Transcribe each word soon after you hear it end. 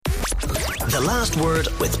The Last Word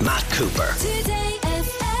with Matt Cooper.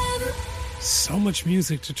 So much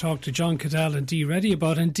music to talk to John Caddell and Dee Reddy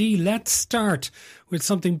about. And Dee, let's start with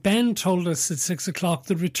something Ben told us at 6 o'clock,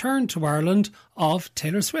 the return to Ireland of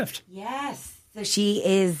Taylor Swift. Yes. So she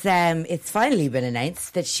is, it's finally been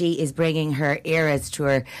announced that she is bringing her Eras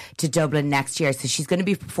tour to Dublin next year. So she's going to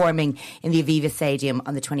be performing in the Aviva Stadium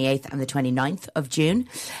on the 28th and the 29th of June.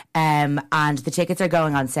 And the tickets are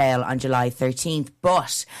going on sale on July 13th.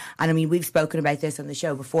 But, and I mean, we've spoken about this on the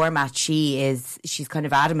show before, Matt, she's kind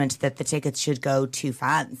of adamant that the tickets should go to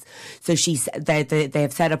fans. So they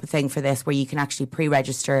have set up a thing for this where you can actually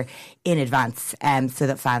pre-register in advance, so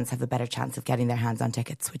that fans have a better chance of getting their hands on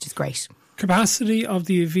tickets, which is great. Capacity of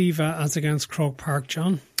the Aviva as against Croke Park,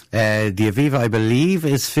 John? The Aviva, I believe,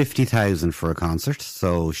 is 50,000 for a concert.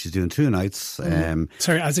 So she's doing 2 nights.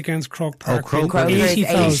 Sorry, as against Croke Park. Croke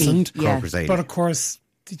 80,000. Yeah. But of course,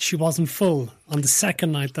 she wasn't full on the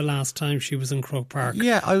second night the last time she was in Croke Park.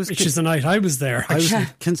 Yeah, which is the night I was there. I was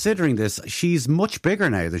considering this. She's much bigger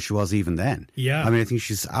now than she was even then. Yeah. I mean, I think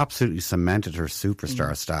she's absolutely cemented her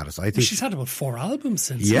superstar status. I think she's had about 4 albums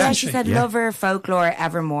since. Yeah, she said Lover, Folklore,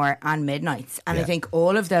 Evermore and Midnights. And I think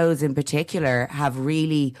all of those in particular have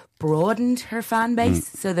really broadened her fan base.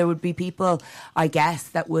 So there would be people, I guess,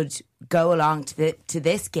 that would go along to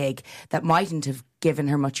this gig that mightn't have given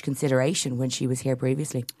her much consideration when she was here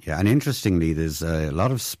previously. Yeah, and interestingly, there's a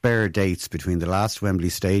lot of spare dates between the last Wembley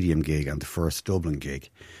Stadium gig and the first Dublin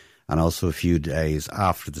gig, and also a few days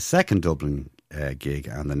after the second Dublin gig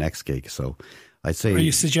and the next gig. So I'd say... Are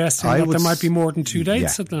you suggesting that there might be more than 2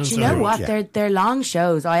 dates at the Do you know what? Yeah. They're long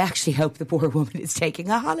shows. I actually hope the poor woman is taking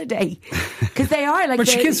a holiday. Because they are like... But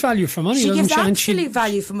she gives value for money, doesn't she? She gives absolute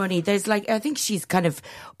value for money. There's I think she's kind of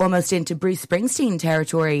almost into Bruce Springsteen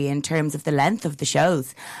territory in terms of the length of the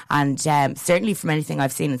shows. And certainly from anything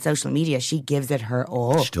I've seen on social media, she gives it her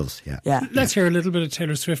all. She does, yeah. Let's hear a little bit of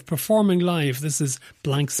Taylor Swift performing live. This is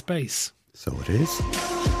Blank Space. So it is.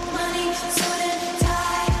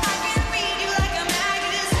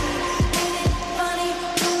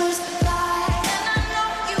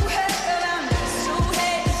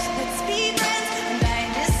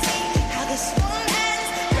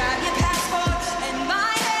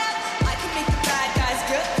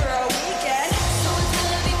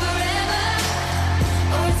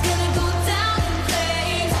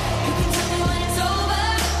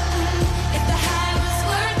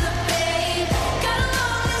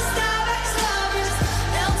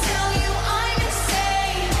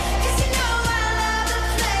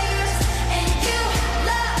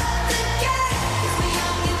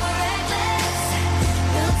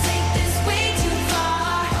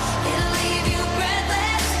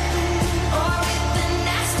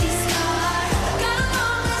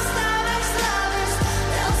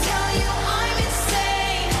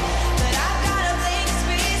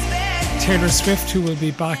 Taylor Swift, who will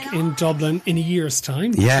be back in Dublin in a year's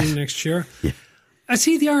time, next year. Yeah. I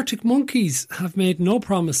see the Arctic Monkeys have made no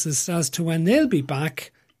promises as to when they'll be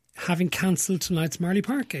back, having cancelled tonight's Marley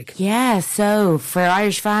Park gig. Yeah, so for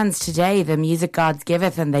Irish fans today, the music gods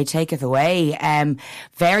giveth and they taketh away.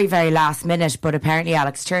 Very, very last minute, but apparently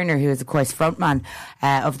Alex Turner, who is of course frontman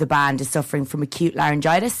of the band, is suffering from acute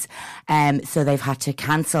laryngitis. So they've had to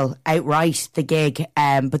cancel outright the gig,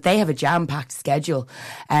 but they have a jam-packed schedule.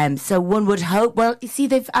 So one would hope, well, you see,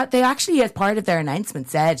 they actually, as part of their announcement,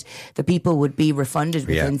 said that people would be refunded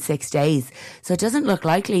within 6 days. So it doesn't look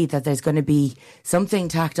likely that there's going to be something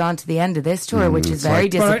tacked on to the end of this tour, which is very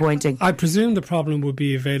disappointing. I presume the problem would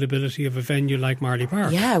be availability of a venue like Marley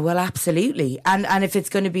Park. Yeah, well, absolutely. And if it's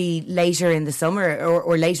going to be later in the summer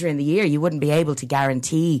or later in the year, you wouldn't be able to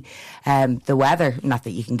guarantee the weather. Not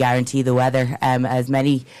that you can guarantee the weather, as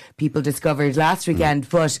many people discovered last weekend,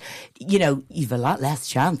 but you've a lot less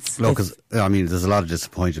chance. Look, I mean, there's a lot of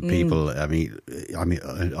disappointed people. I mean,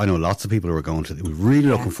 I know lots of people who are really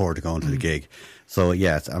looking forward to going to the gig. So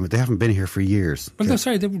yes, I mean, they haven't been here for years. Well, no,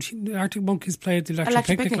 sorry, the Arctic Monkeys played the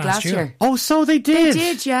Electric Picnic last year. Oh, so they did. They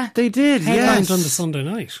did, yeah. They did. Headlined on the Sunday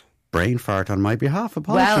night. Brain fart on my behalf.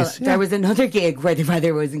 Apologies. Well, there was another gig where the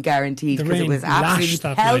weather wasn't guaranteed because it was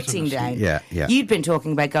absolutely pelting down. Yeah. You'd been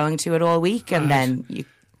talking about going to it all week, and then you.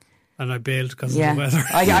 And I bailed because of the weather.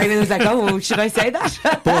 I was like, oh, should I say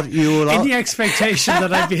that? But you will in the expectation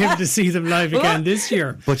that I'd be able to see them live again this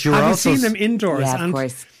year. But you were also seen them indoors. Yeah, of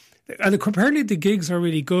course. And apparently the gigs are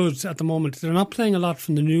really good at the moment. They're not playing a lot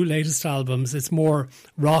from the new latest albums. It's more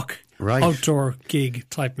rock, outdoor gig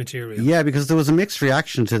type material. Yeah, because there was a mixed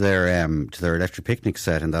reaction to their Electric Picnic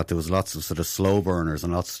set, in that there was lots of sort of slow burners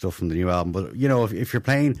and lots of stuff from the new album. But if you're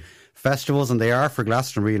playing festivals, and they are for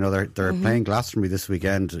Glastonbury, they're playing Glastonbury this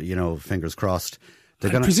weekend, fingers crossed,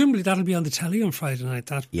 And presumably that'll be on the telly on Friday night.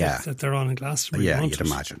 That they're on in Glastonbury. Yeah, you'd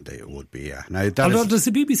imagine it would be. Yeah. Now, does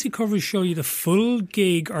the BBC coverage show you the full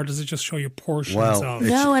gig, or does it just show you portions of it?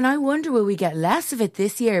 No, and I wonder will we get less of it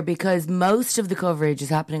this year because most of the coverage is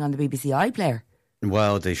happening on the BBC iPlayer.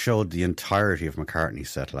 Well, they showed the entirety of McCartney's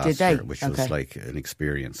set last year, which was like an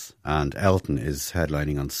experience. And Elton is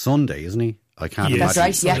headlining on Sunday, isn't he? I can't imagine.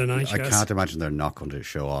 That's right, night, I can't imagine they're not going to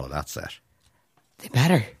show all of that set. They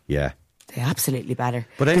better. Yeah. They absolutely better.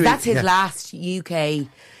 But anyway, that's his last UK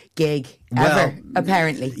gig ever,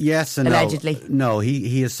 apparently. Yes and allegedly. No,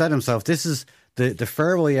 he has said himself, this is the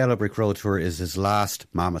Farewell Yellow Brick Road tour is his last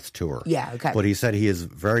Mammoth tour. Yeah, okay. But he said he is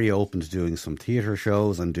very open to doing some theatre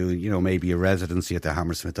shows and doing, maybe a residency at the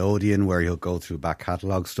Hammersmith Odeon where he'll go through back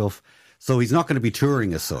catalogue stuff. So he's not going to be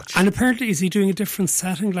touring as such. And apparently, is he doing a different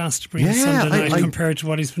set in Glastonbury on Sunday night compared to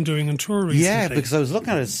what he's been doing on tour recently? Yeah, because I was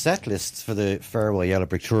looking at his set lists for the Farewell Yellow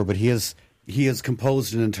Brick tour, but he has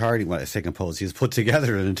composed an entirely, well, I say composed, he has put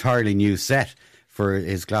together an entirely new set for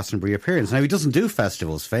his Glastonbury appearance. Now, he doesn't do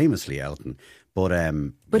festivals, famously, Elton. But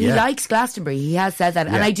he likes Glastonbury. He has said that.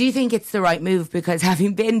 Yeah. And I do think it's the right move because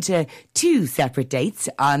having been to 2 separate dates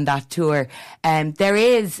on that tour, there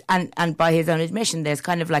is, and by his own admission, there's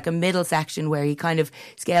kind of like a middle section where he kind of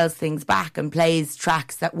scales things back and plays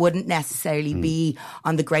tracks that wouldn't necessarily be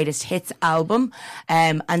on the Greatest Hits album.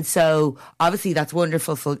 And so obviously that's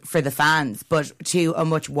wonderful for the fans, but to a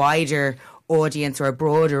much wider audience or a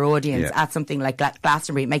broader audience at something like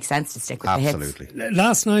Glastonbury, it makes sense to stick with the hits. Absolutely.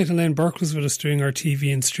 Last night Elaine Burke was with us doing our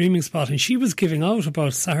TV and streaming spot, and she was giving out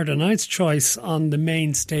about Saturday night's choice on the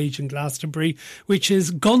main stage in Glastonbury, which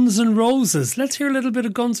is Guns N' Roses. Let's hear a little bit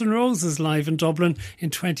of Guns N' Roses live in Dublin in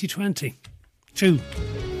 2020. 2.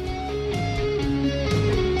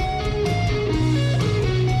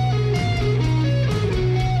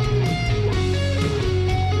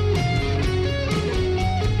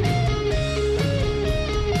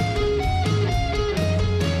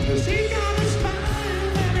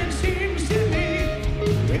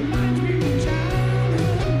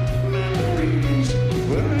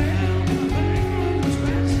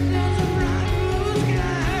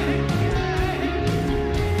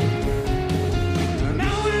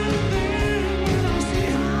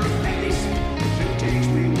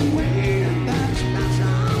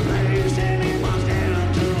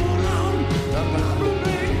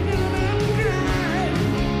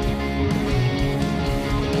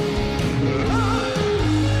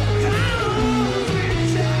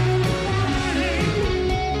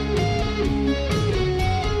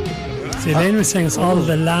 Elaine was saying it's all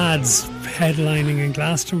the lads headlining in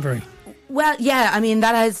Glastonbury. Well, yeah, I mean,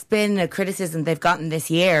 that has been a criticism they've gotten this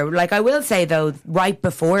year. Like, I will say, though, right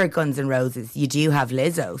before Guns N' Roses, you do have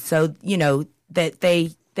Lizzo. So, that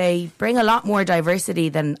they bring a lot more diversity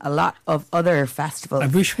than a lot of other festivals. I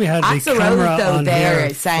wish we had Axl the camera Rose, though, on there here.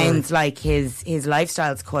 It sounds like his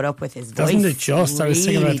lifestyle's caught up with his voice. Doesn't it just? Really, I was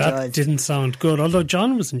thinking about that. It didn't sound good, although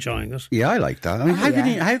John was enjoying it. Yeah, I like that. I mean,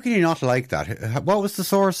 how can you not like that? What was the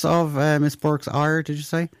source of Miss Burke's ire, did you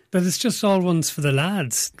say? But it's just all ones for the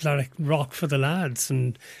lads, like rock for the lads,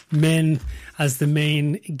 and men as the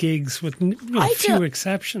main gigs with few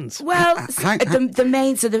exceptions. Well, the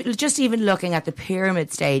main, just even looking at the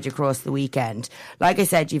Pyramid stage across the weekend, like I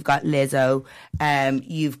said, you've got Lizzo,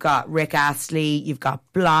 you've got Rick Astley, you've got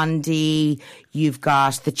Blondie, you've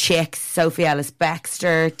got the Chicks, Sophie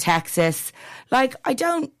Ellis-Bextor, Texas. Like, I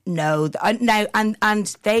don't know now,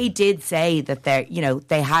 and they did say that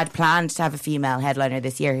they had planned to have a female headliner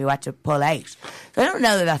this year who had to pull out. So I don't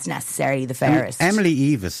know that that's necessarily the fairest. Emily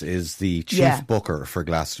Eavis is the chief booker for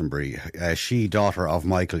Glastonbury. She, daughter of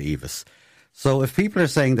Michael Eavis. So if people are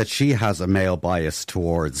saying that she has a male bias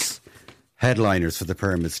towards headliners for the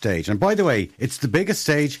Pyramid stage, and by the way, it's the biggest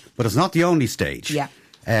stage, but it's not the only stage. Yeah.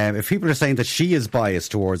 If people are saying that she is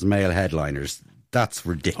biased towards male headliners, that's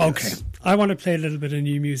ridiculous. Okay. I want to play a little bit of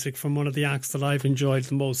new music from one of the acts that I've enjoyed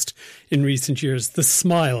the most in recent years, The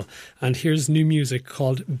Smile. And here's new music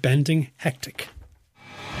called Bending Hectic.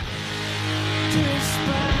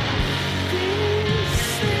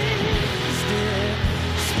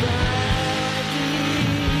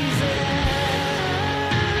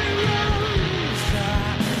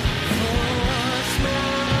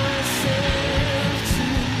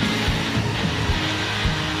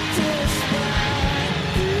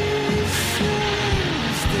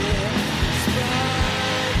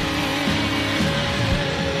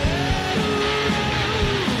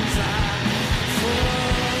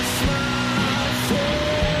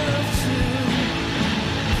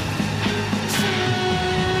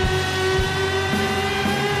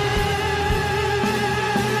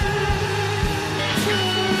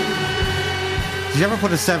 you ever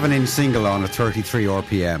put a 7-inch single on at 33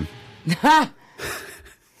 RPM?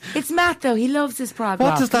 It's Matt, though. He loves his prog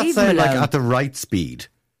rock. What does that sound like at the right speed?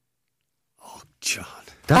 Oh, John.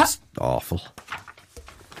 That's awful.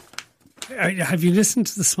 Have you listened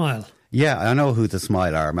to The Smile? Yeah, I know who The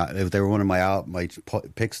Smile are. They were one of my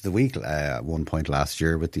picks of the week at one point last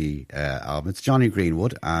year with the album. It's Johnny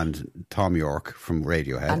Greenwood and Tom York from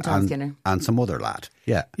Radiohead. And Tom Skinner. And some other lad.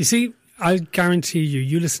 Yeah. You see, I guarantee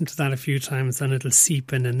you listen to that a few times and it'll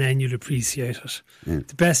seep in and then you'll appreciate it. Yeah.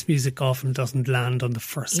 The best music often doesn't land on the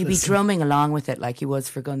first He'd be drumming along with it like he was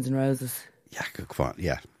for Guns N' Roses. Yeah, come on,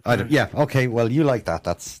 yeah. Yeah, okay, well, you like that.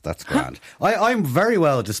 That's grand. I'm very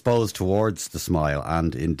well disposed towards The Smile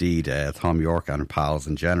and indeed Tom York and pals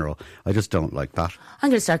in general. I just don't like that.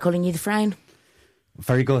 I'm going to start calling you the Frown.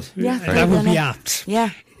 Very good. Yeah, that would be apt.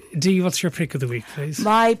 Yeah. Dee, what's your pick of the week, please?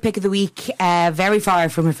 My pick of the week, very far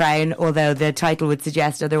from a frown, although the title would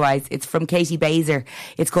suggest otherwise. It's from Katie Baser.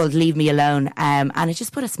 It's called Leave Me Alone. And it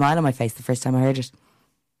just put a smile on my face the first time I heard it.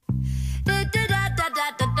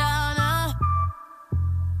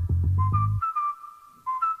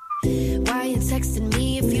 Why you texting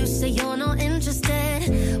me if you say you're not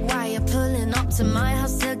interested? Why you pulling up to my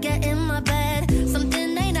house to get in my bed?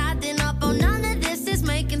 Something ain't adding up, oh none of this is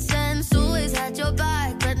making sense. Always had your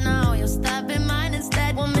back, but now you're stabbing mine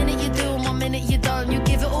instead. 1 minute you do and 1 minute you don't. You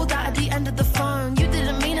give it all that at the end of the phone. You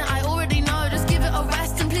didn't mean it, I already know. Just give it a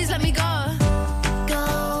rest and please let me go.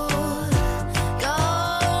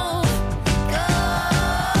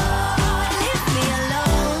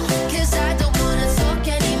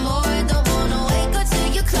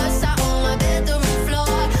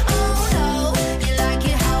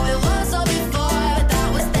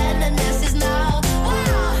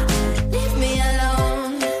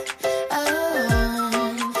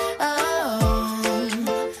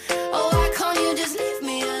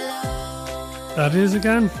 That is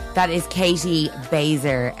again? That is Katie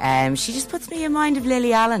Baser. She just puts me in mind of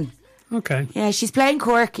Lily Allen. Okay. Yeah, she's playing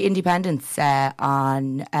Cork Independence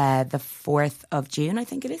on the 4th of June, I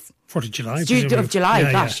think it is. 4th of July. 4th of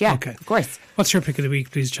July, gosh, yeah, okay. Of course. What's your pick of the week,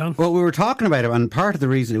 please, John? Well, we were talking about it, and part of the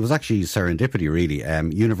reason, it was actually serendipity, really.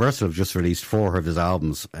 Universal have just released 4 of his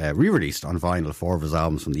albums, re-released on vinyl, 4 of his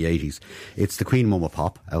albums from the 80s. It's the Queen Mum of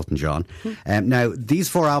Pop, Elton John. Now, these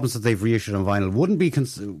 4 albums that they've reissued on vinyl wouldn't be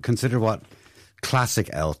considered what classic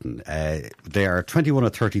Elton. They are 21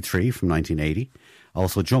 of 33 from 1980.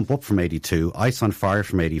 Also Jump Up from 82, Ice on Fire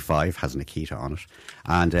from 85, has Nikita on it,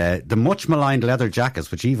 and the much maligned Leather Jackets,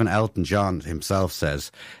 which even Elton John himself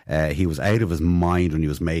says he was out of his mind when he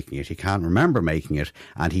was making it. He can't remember making it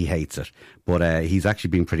and he hates it, but he's actually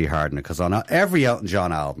been pretty hard on it, because on every Elton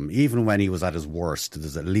John album, even when he was at his worst,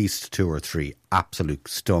 there's at least 2 or 3 absolute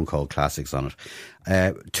stone cold classics on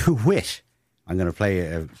it. To wit, I'm going to play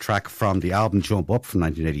a track from the album Jump Up from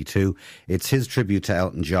 1982. It's his tribute to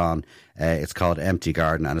Elton John. It's called Empty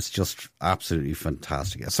Garden, and it's just absolutely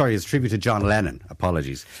fantastic. Sorry, it's a tribute to John Lennon.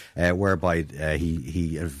 Apologies. Whereby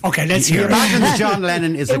he okay, let's hear it. Imagine that John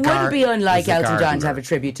Lennon is it wouldn't be unlike Elton John to have a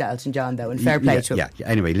tribute to Elton John, though, and fair play to him. Yeah.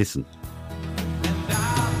 Anyway, listen.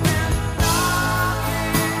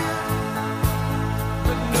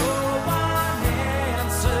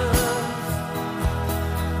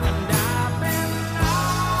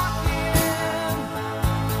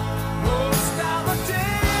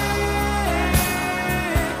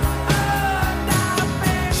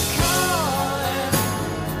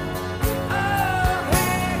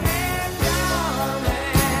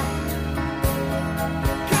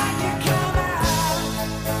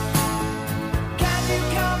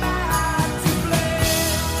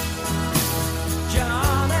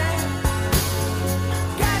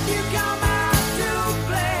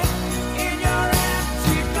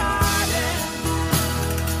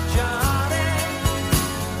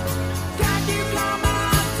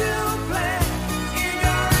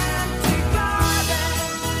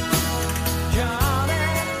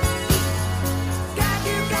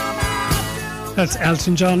 That's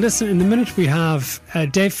Elton John. Listen, in the minute we have,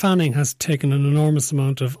 Dave Fanning has taken an enormous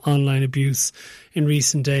amount of online abuse in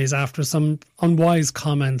recent days after some unwise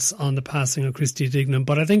comments on the passing of Christy Dignam.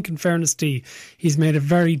 But I think, in fairness to you, he's made a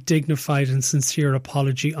very dignified and sincere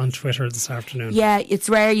apology on Twitter this afternoon. Yeah, it's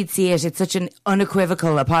rare you'd see it. It's such an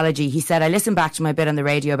unequivocal apology. He said, I listened back to my bit on the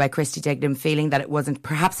radio about Christy Dignam, feeling that it wasn't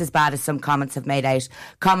perhaps as bad as some comments have made out.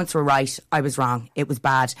 Comments were right. I was wrong. It was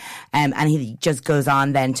bad. And he just goes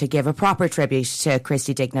on then to give a proper tribute to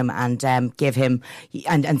Christy Dignam and give him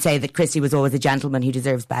and say that Christy was always a gentleman who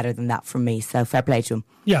deserves better than that from me. So fair fair play to him.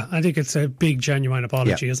 Yeah, I think it's a big, genuine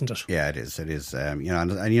apology, isn't it? Yeah, it is. It is. And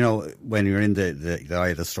when you're in the eye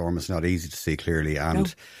of the storm, it's not easy to see clearly.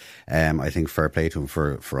 And I think fair play to him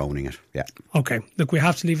for owning it. Yeah. Okay, look, we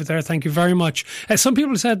have to leave it there. Thank you very much. Some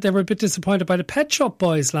people said they were a bit disappointed by the Pet Shop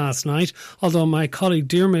Boys last night, although my colleague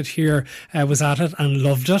Dermot here was at it and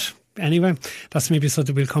loved it. Anyway, that's maybe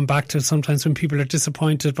something we'll come back to sometimes when people are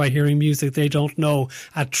disappointed by hearing music they don't know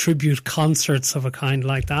at tribute concerts of a kind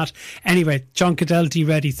like that. Anyway, John Caddell,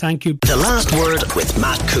 Reddy, thank you. The Last Word with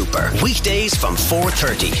Matt Cooper. Weekdays from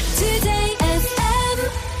 4:30. Today